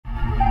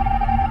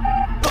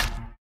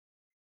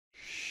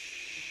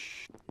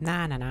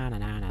Na na na na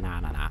na na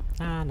na na na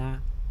na na.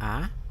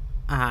 Ah,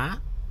 ah,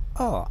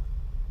 oh,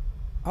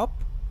 op.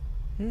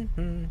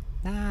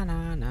 Na na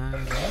na na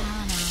na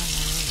na.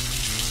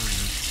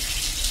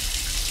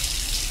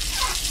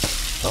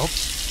 Op.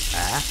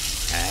 Ah,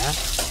 ah,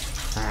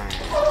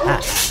 ah,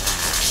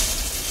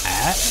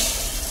 ah.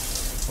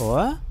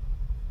 Oh,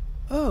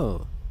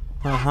 oh.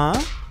 Uh-huh.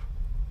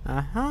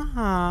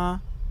 Uh-huh.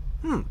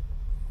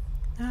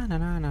 Na na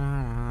na na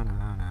na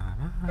na na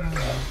na.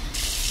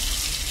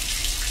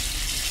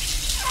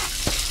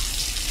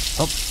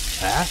 Hop,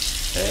 ah,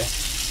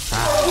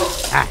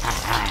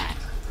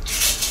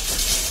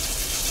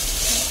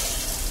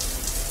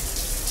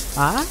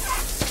 ah,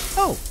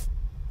 oh,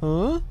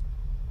 huh,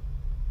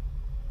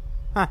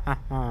 ha ha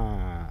ha,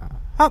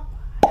 hop,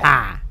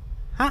 ha,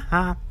 ha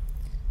ha,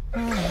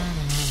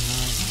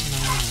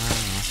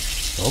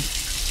 hop,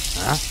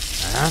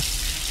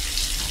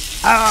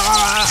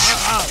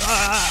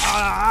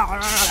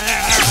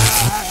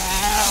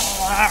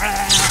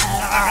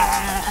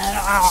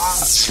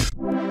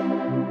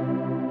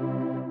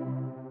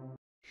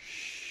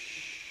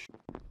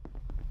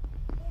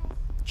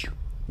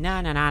 na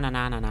na na na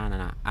na na na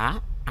na. Ah,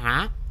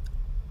 ah.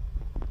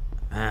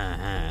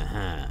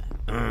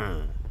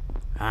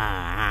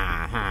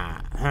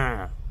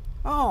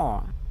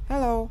 Oh,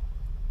 hello.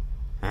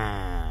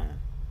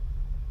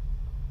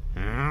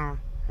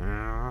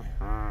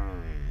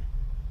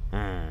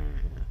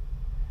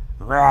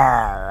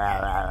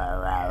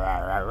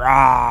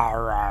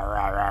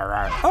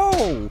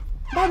 Oh,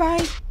 bye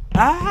bye.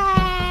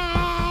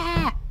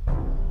 Ah!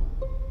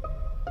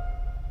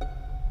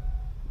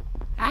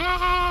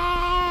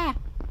 Ah!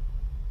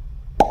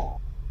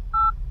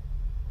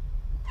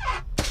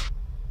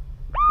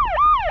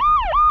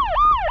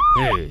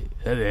 Hey,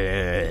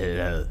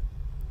 hello.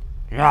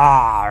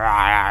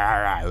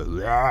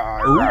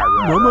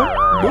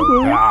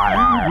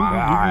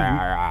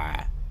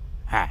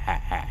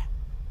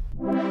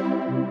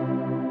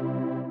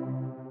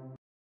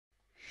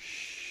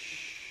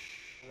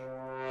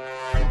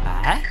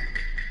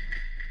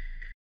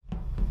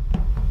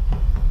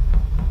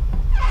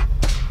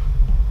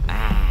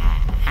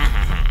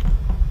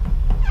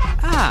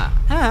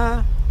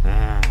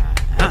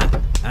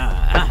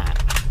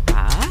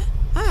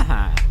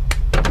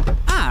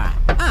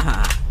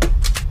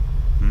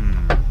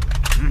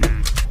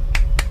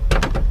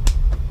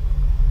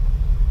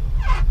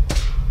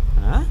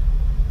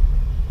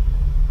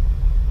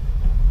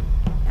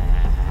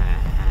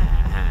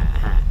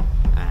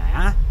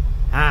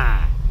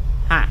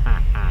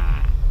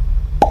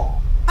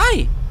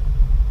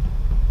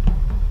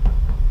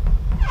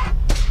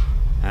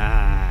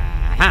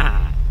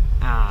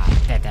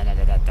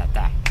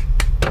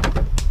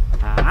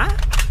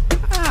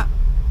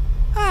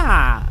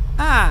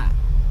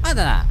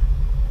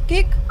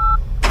 Kick.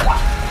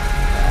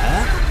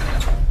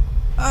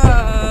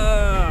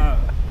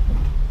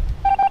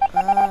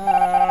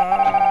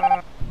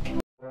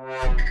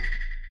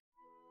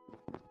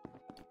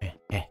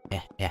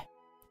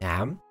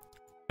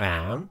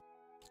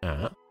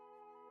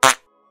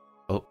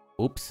 Oh,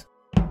 oops.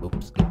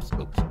 Oops.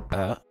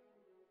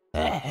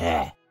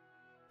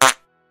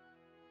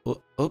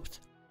 Oops.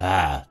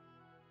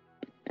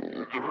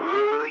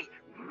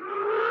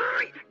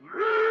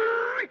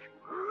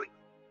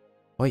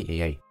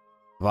 Ой-ой-ой.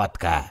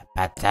 Водка,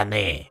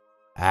 пацаны.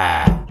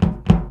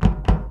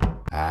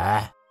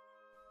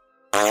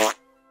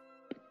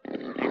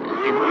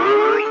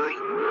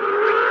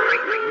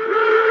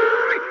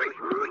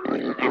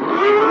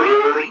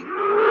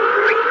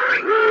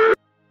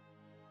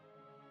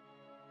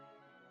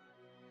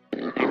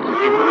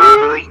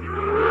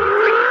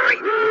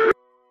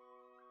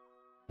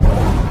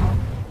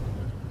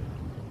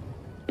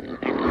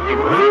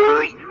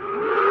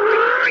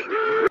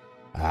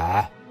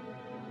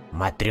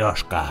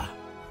 Матрешка.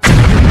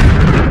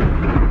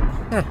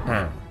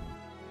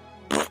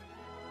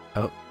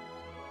 Oh.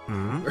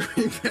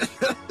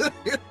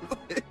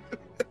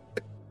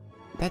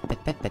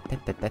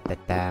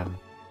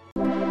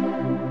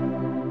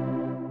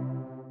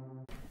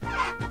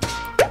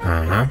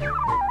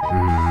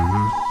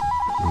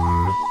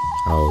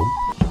 Oh.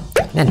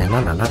 Na.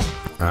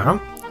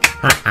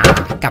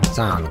 Cặp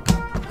song.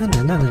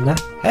 Na.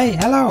 Hey,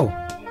 hello.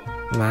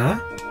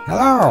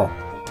 Hello.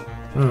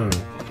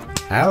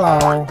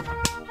 Hello.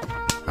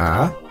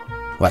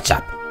 What's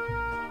up?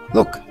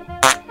 Look.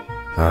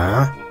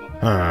 Na.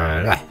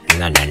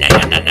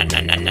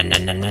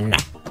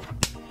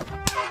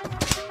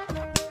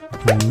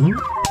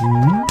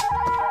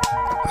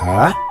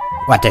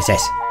 What is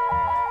this?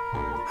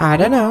 I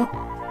don't know.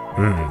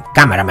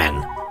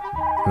 Cameraman.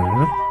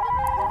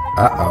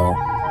 Uh-oh.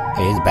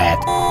 He's bad.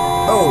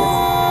 Oh.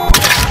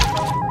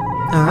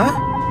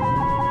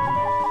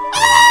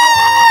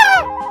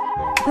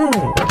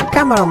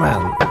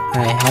 Cameraman,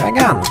 I have a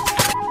gun.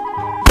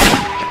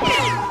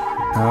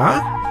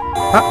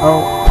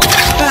 Uh-oh.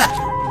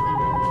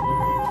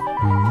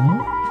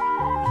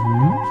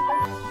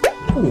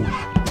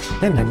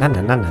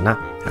 Na.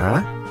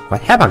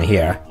 What happened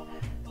here?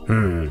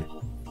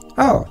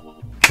 Oh.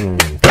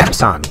 Tap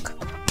song.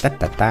 Ta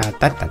ta ta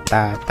ta ta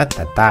ta ta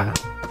ta ta.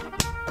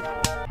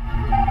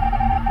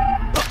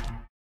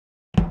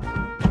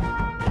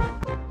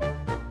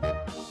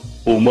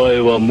 お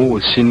前はも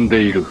う死ん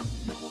でいる。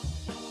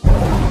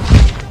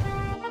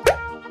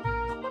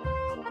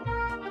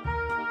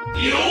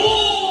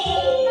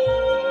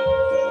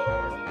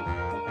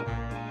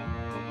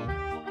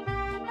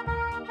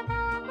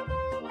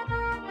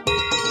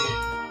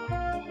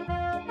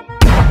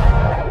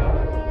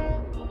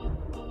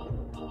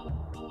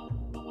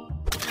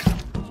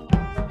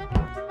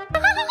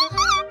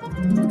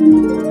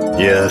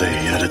やれ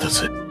やれだ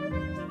ぜ。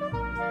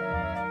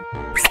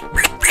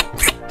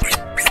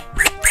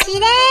きれ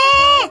い。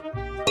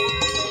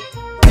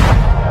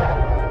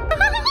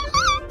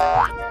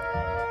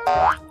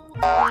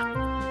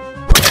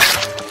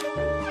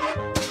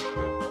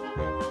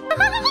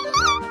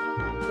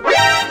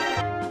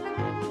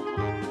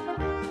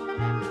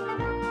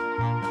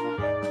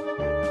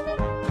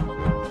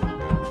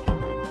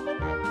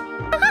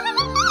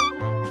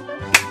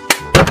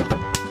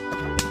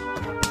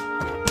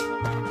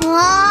わ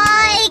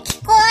ーい、聞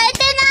こえて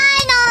な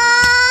いの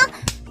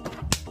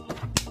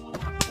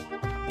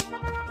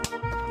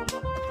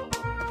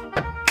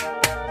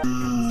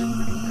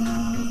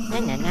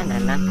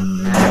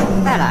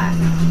Apa lah?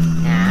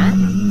 Hah?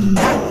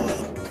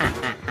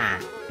 Hahaha.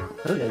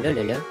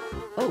 Lulu.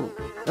 Oh,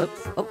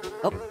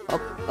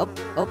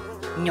 up.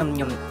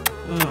 Nyum.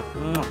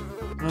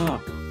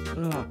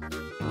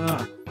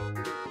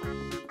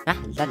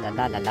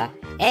 Ah, la.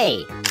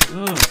 Hey.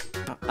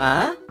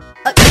 Ah?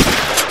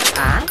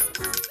 Ah?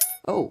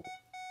 Oh.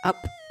 Up.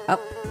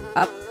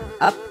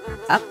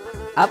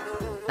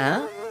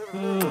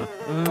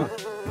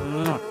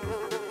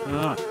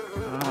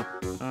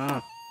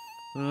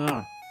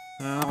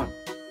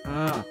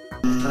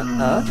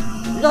 Huh?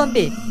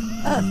 Zombie.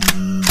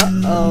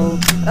 Uh-oh.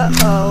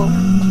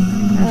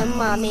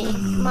 Mommy.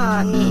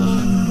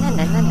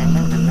 Na.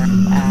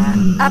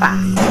 Abba.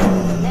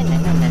 Na.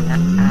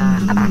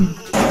 Abba.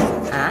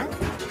 Huh?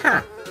 Ha.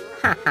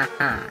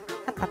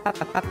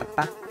 Pa.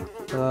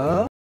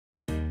 Oh.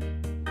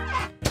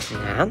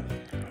 Yeah.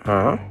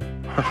 Huh?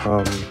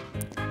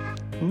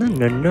 No.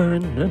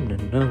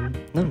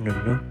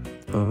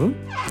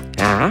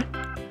 Ah?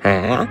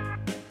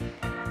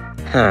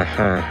 Huh?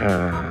 Ha.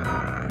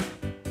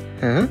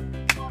 Huh?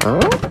 Oh?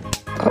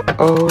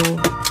 Uh-oh.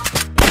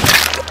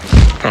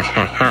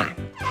 Ha.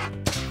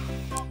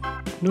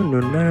 No.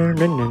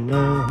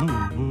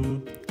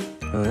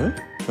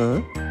 Huh?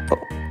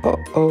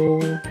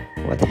 Oh.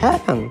 What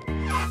happened?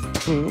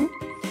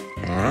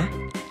 Ah?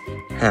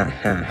 Ha.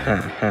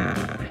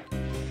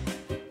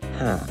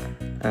 Huh?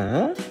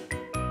 Uh-oh.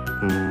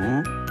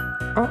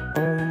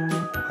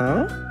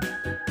 Huh?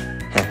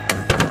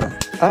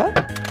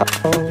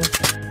 Uh-oh.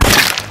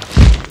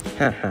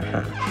 Ha.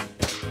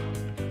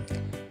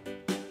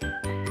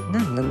 Na.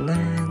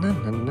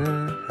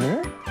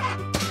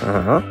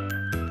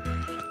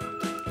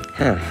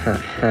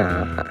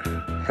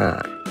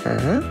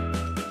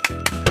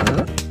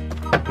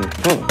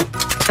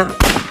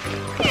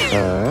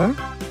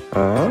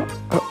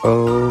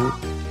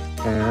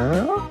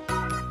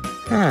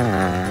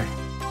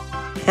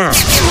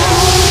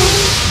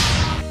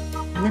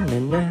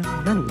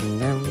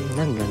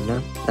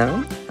 Huh?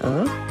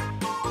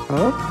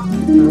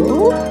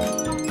 Uh-oh.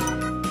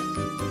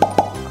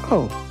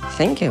 Oh,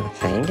 thank you.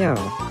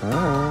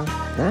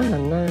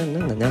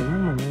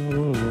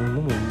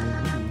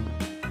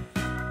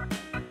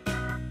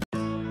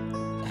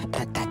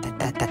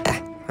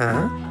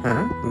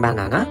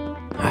 Banana?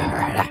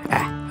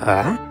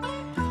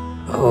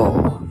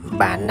 Oh,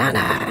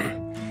 banana.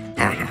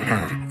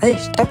 Hey,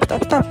 stop.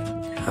 What's up?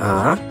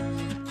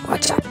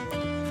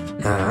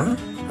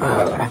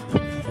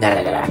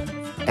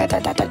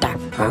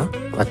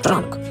 What's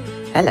wrong?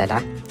 Hello.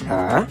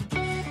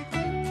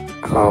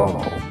 Oh,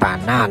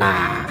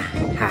 banana.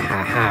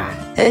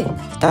 Hey,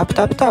 stop.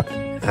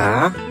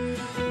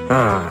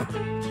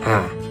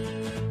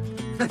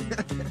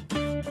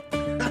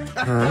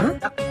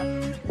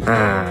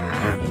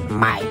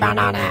 My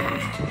banana.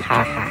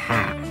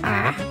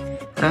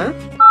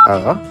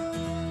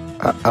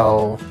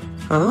 Uh-oh.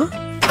 Huh?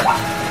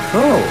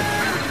 Oh.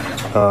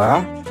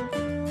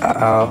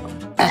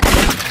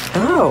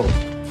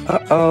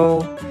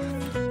 Uh-oh. Oh.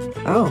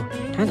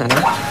 No.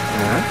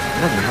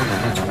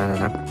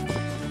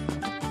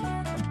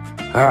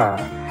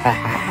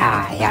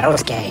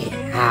 Yaroski.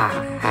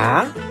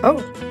 Oh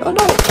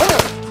no.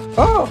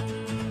 Oh.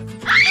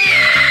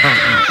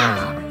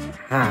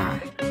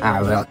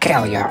 I will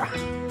kill you.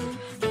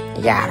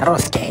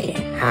 Yaroski.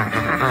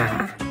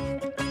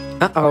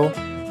 Uh-oh.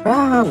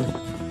 Run.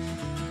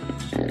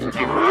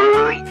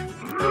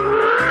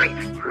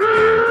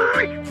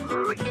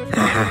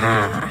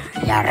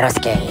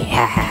 Yaroski.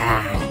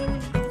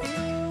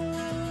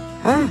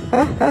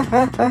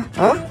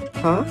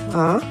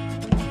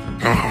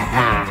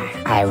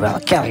 I will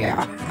kill you.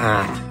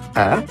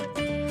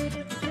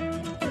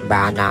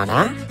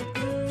 Banana?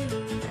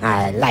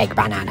 I like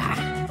banana.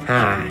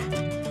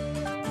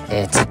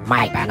 It's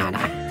my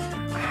banana.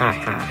 ha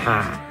ha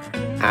ha.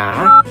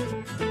 Ah.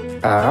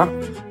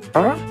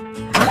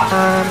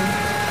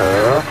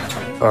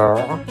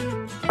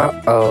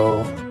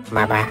 Uh-oh.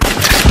 Mama.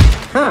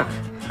 Ha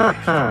ha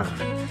ha.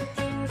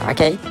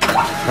 Okay.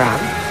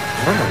 Run.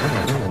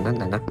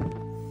 No.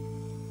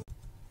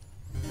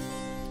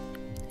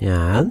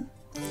 Yan.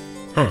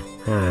 Ha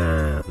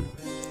ha.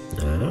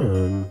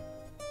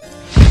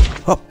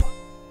 Hop.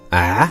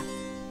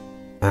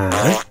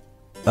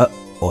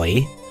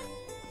 Oi.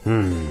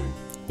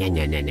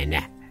 Nya.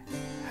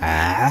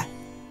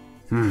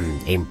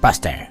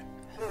 Impostor.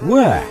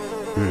 Where?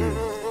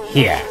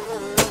 Here.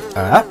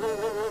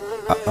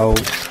 Uh-oh.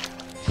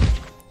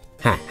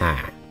 Ha.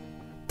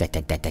 Da.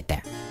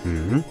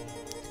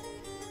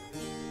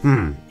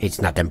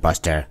 It's not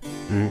impostor.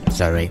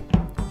 Sorry.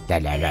 Da.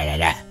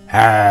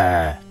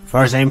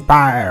 For the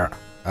Empire.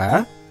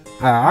 Oh.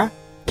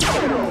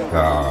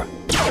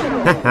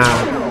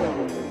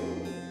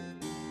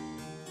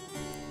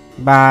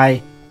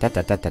 Bye. Da.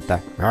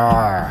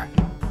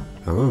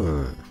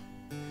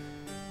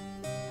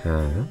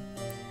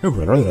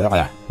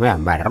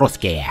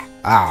 Русские.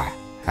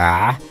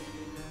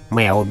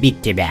 Мы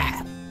убить тебя.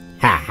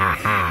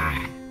 Ха-ха-ха.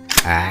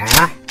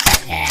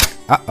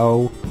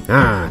 Uh-oh.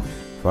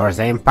 For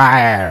the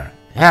Empire.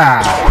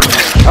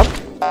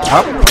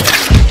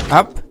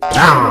 Up.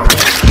 Down.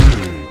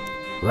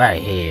 Where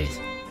he is?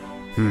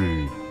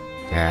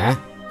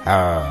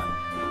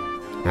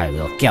 I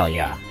will kill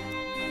you.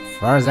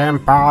 For the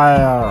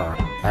Empire.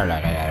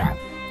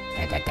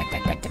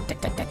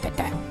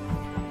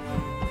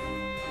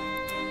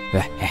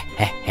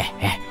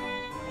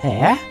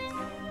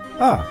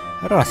 Oh,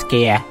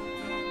 русские.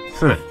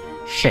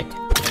 Shit.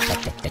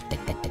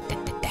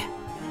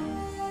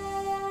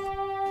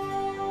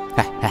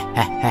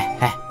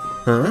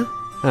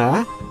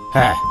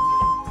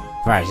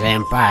 For the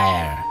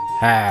Empire.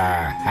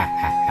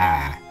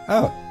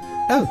 Oh,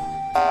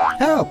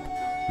 help.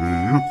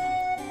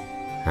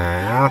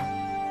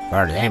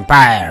 For the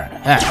Empire.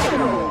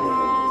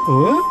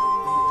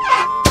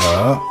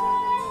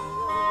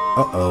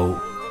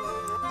 Uh-oh.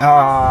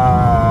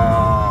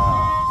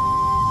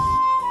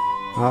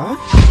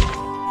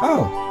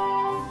 Oh.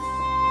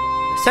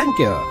 Thank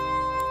you.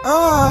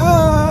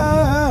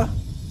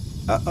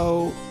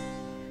 Uh-oh.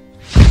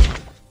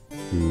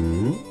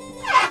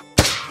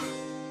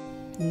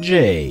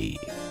 J.